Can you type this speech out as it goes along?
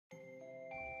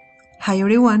Hi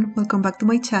everyone, welcome back to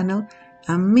my channel.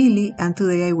 I'm Mily and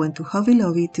today I went to Hobby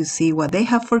Lobby to see what they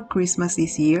have for Christmas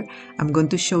this year. I'm going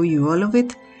to show you all of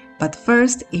it. But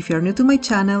first, if you're new to my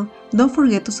channel, don't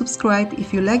forget to subscribe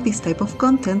if you like this type of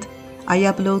content. I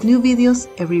upload new videos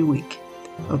every week.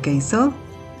 Okay, so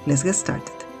let's get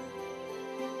started.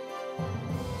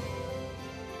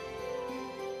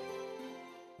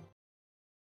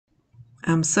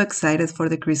 I'm so excited for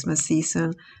the Christmas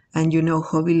season, and you know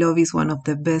Hobby Lobby is one of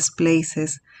the best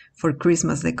places for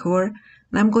Christmas decor.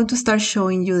 And I'm going to start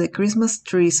showing you the Christmas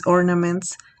trees,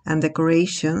 ornaments, and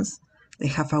decorations. They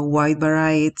have a wide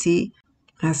variety,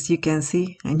 as you can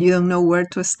see, and you don't know where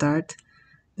to start.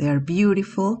 They are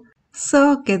beautiful.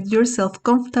 So get yourself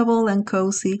comfortable and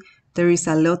cozy. There is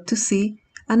a lot to see,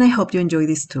 and I hope you enjoy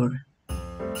this tour.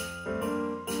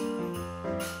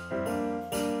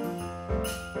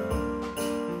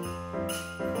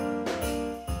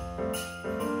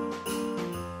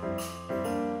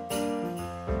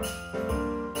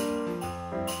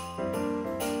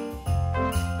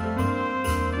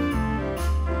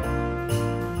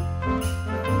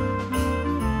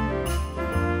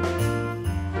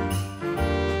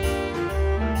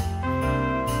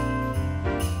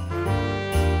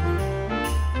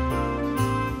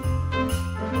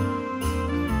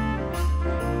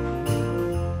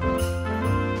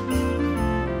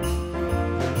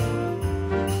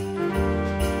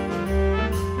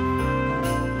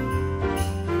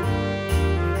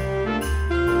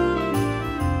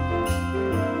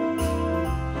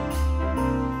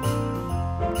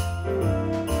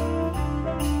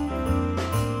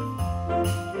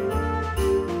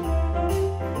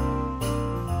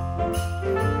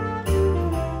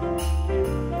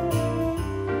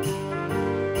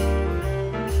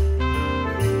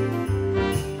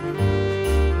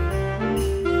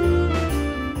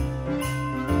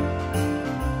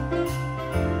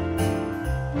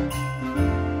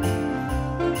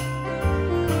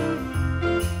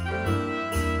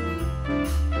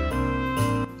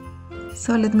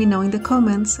 So let me know in the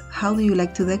comments, how do you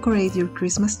like to decorate your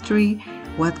Christmas tree?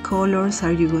 What colors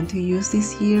are you going to use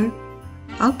this year?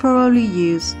 I'll probably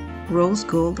use rose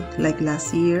gold like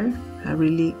last year. I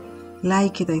really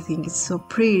like it, I think it's so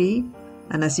pretty.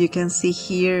 And as you can see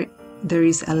here, there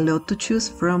is a lot to choose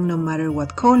from. No matter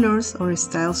what colors or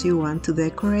styles you want to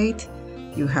decorate,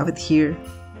 you have it here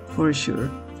for sure.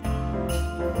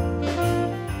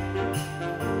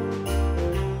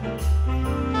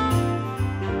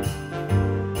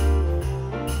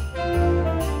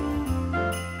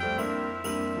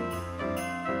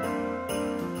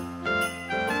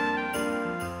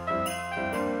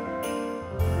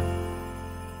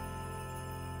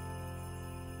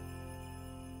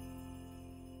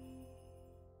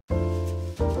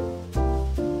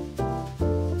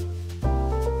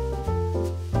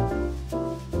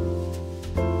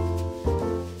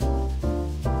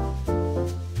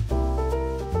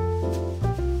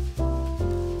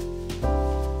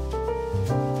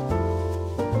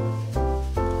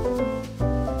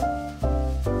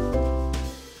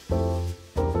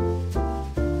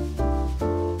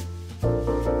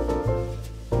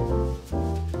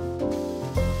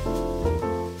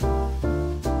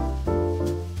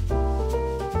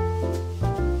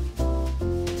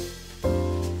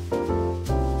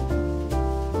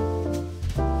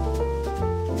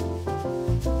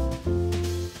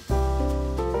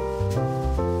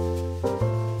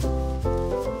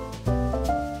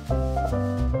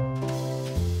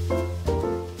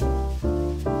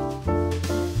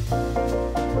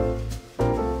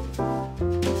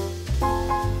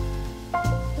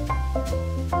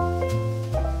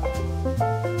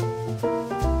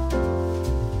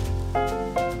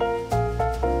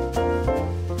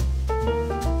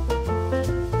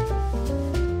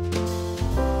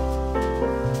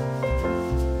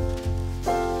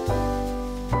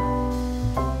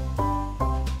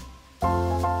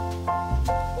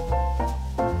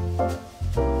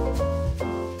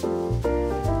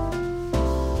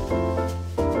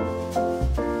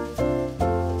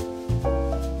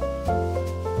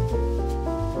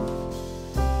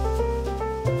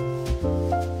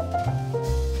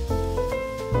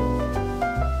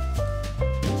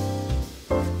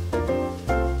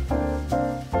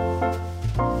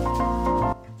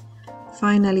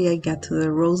 Finally, I got to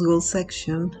the rose gold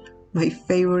section, my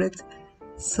favorite,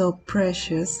 so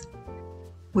precious,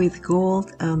 with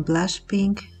gold and blush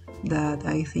pink that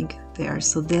I think they are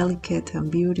so delicate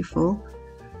and beautiful,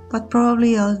 but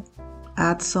probably I'll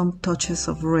add some touches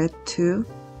of red too.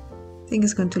 I think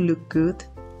it's going to look good.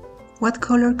 What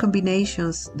color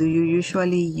combinations do you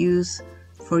usually use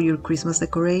for your Christmas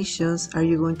decorations? Are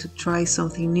you going to try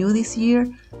something new this year?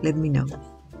 Let me know.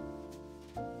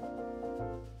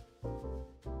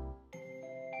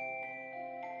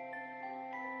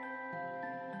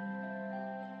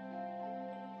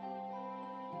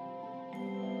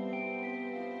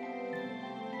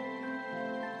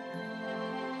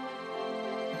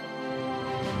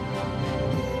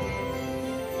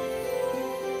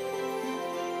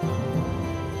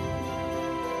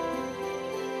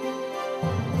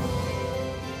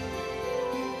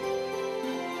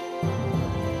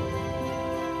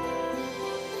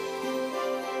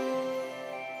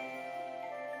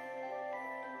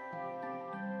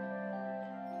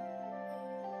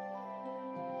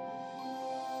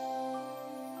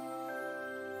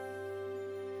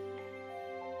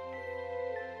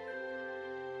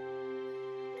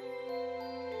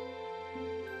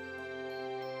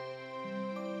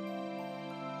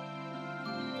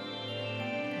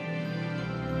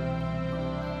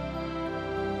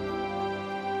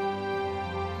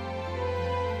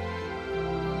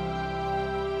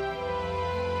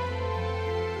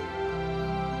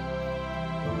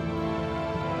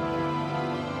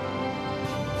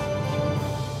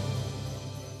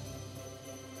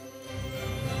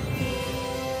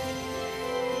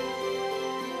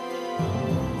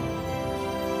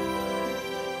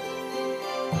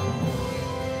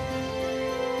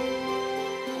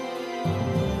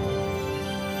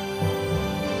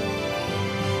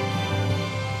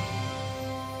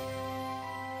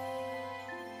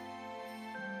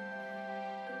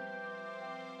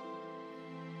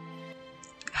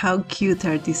 How cute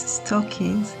are these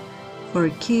stockings? For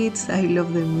kids, I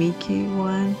love the Mickey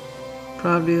one.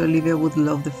 Probably Olivia would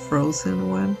love the Frozen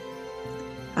one.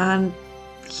 And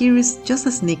here is just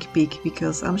a sneak peek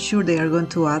because I'm sure they are going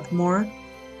to add more.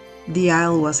 The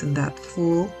aisle wasn't that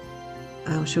full.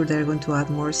 I'm sure they're going to add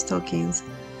more stockings,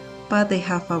 but they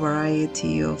have a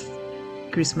variety of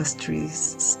Christmas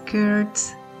trees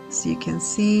skirts, as you can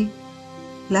see.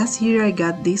 Last year I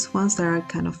got these ones that are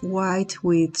kind of white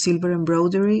with silver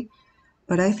embroidery,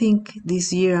 but I think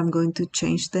this year I'm going to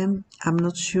change them. I'm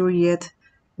not sure yet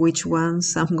which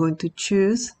ones I'm going to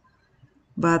choose,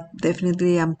 but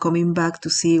definitely I'm coming back to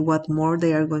see what more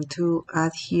they are going to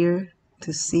add here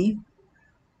to see.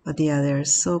 But yeah, they're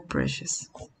so precious.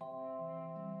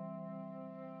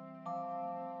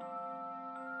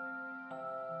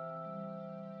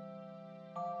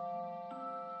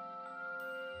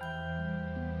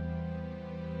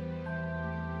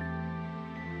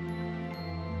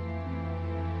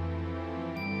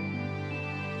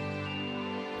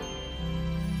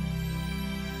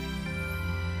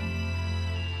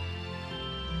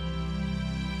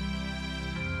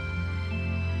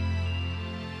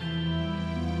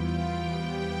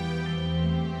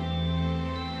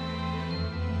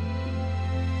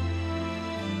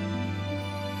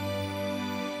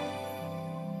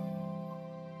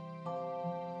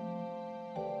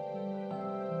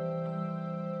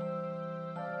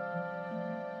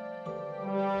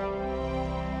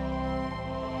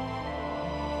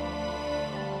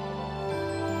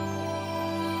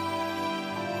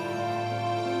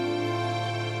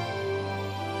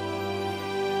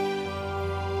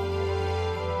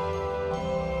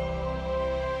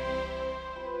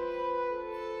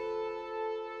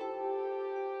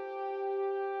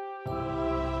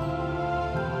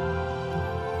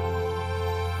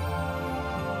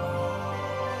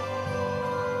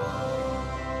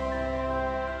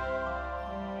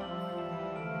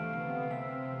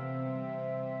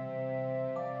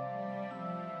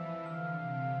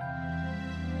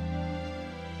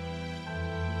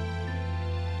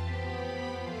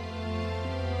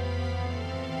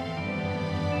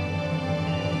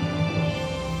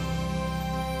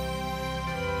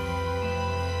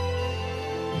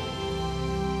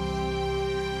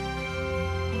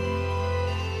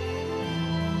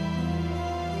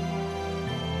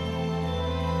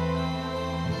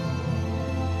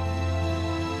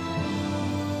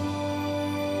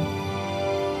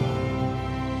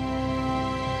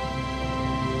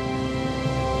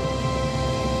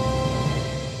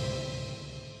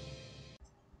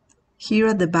 Here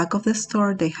at the back of the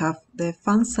store they have the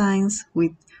fun signs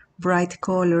with bright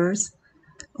colors.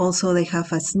 Also they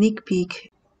have a sneak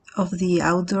peek of the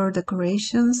outdoor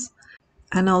decorations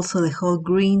and also the whole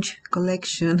Grinch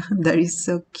collection that is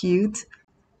so cute.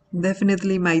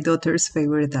 Definitely my daughter's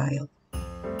favorite aisle.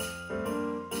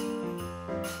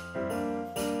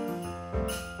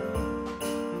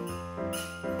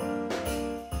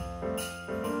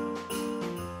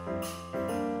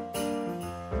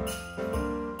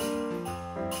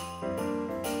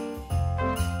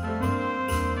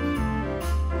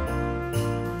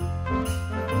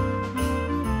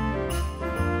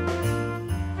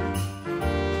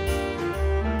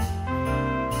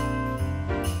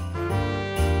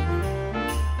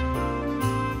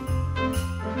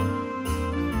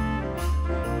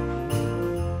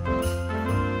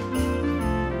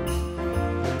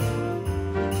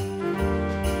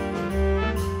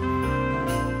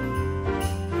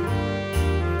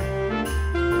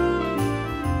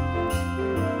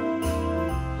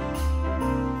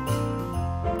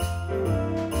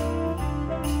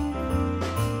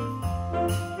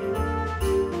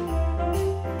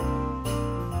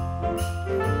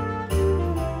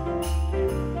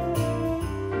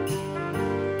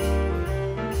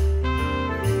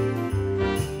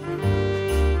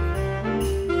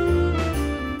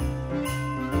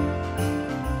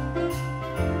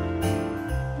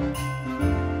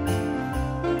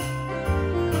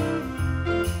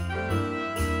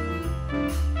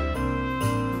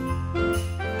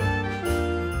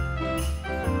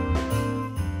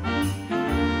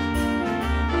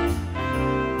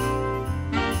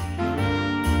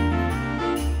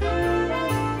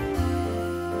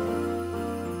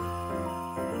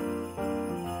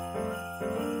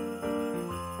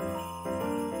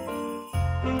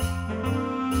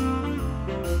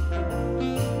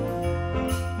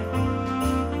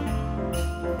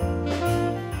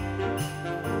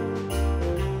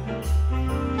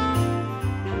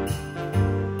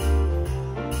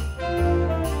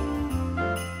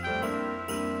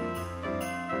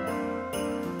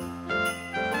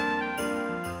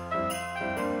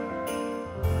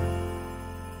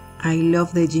 I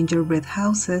love the gingerbread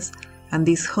houses and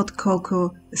this hot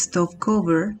cocoa stove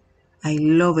cover. I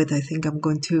love it. I think I'm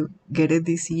going to get it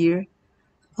this year.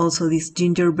 Also this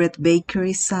gingerbread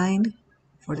bakery sign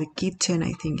for the kitchen,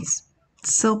 I think is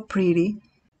so pretty.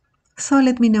 So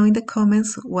let me know in the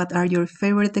comments what are your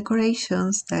favorite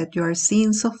decorations that you are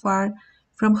seeing so far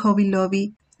from Hobby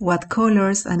Lobby. What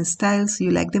colors and styles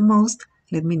you like the most,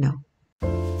 let me know.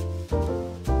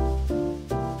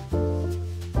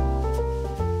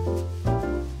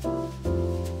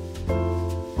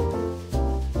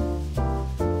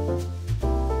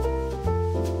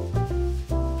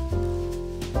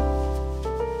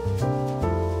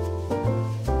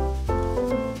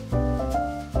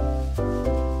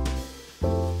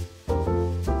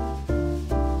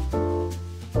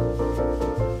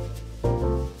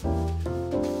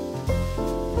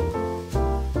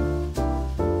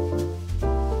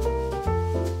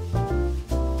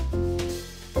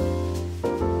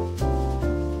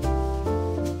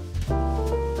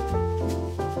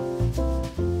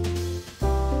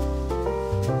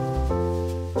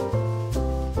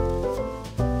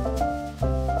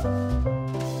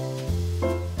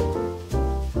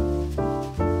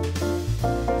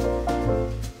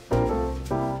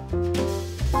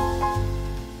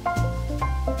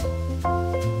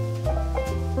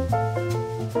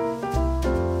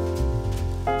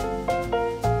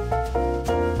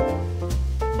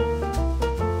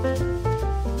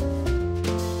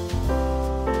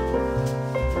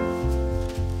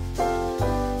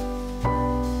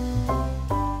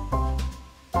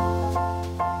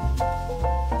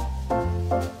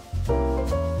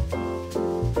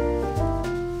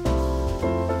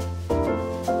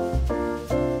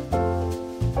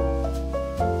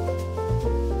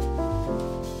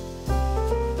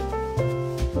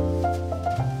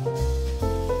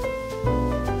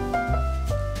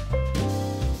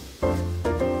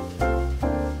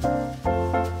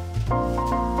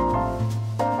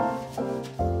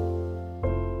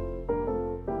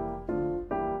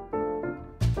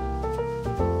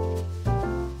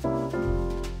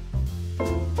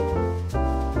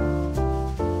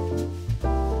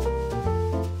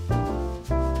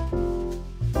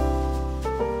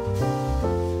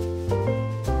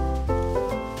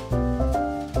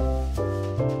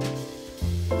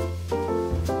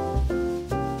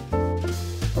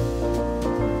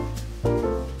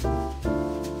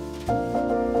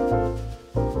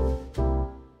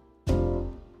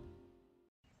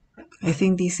 I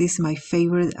think this is my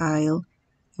favorite aisle,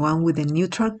 one with the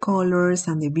neutral colors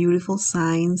and the beautiful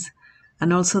signs,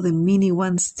 and also the mini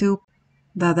ones too,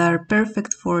 that are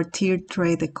perfect for tiered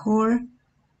tray decor.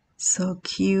 So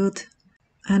cute.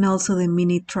 And also the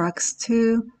mini trucks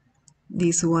too.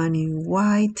 This one in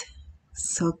white,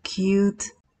 so cute.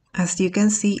 As you can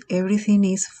see, everything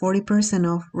is 40%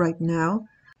 off right now.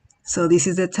 So this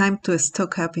is the time to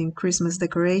stock up in Christmas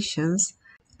decorations.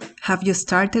 Have you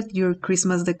started your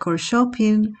Christmas decor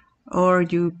shopping, or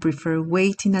you prefer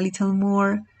waiting a little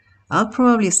more? I'll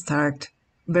probably start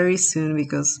very soon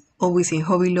because always in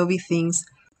Hobby Lobby things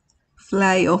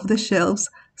fly off the shelves,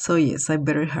 so yes, I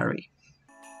better hurry.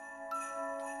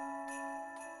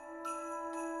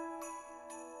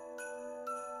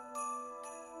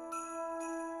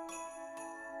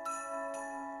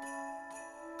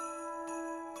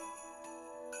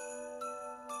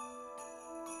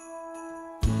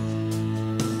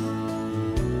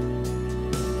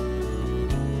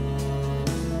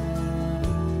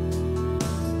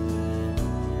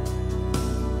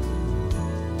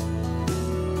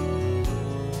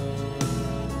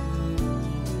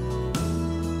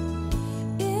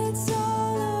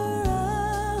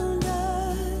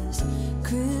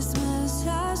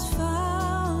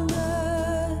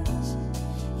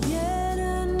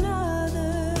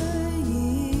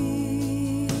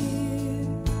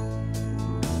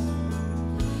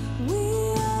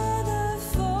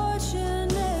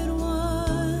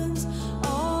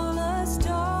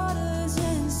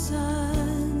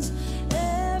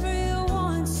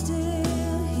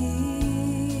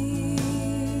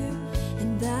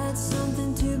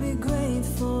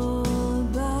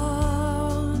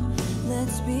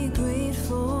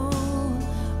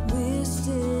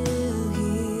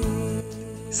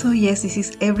 So yes, this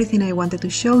is everything I wanted to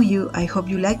show you. I hope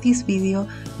you liked this video.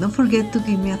 Don't forget to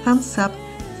give me a thumbs up,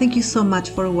 Thank you so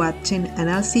much for watching, and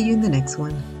I'll see you in the next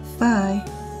one. Bye!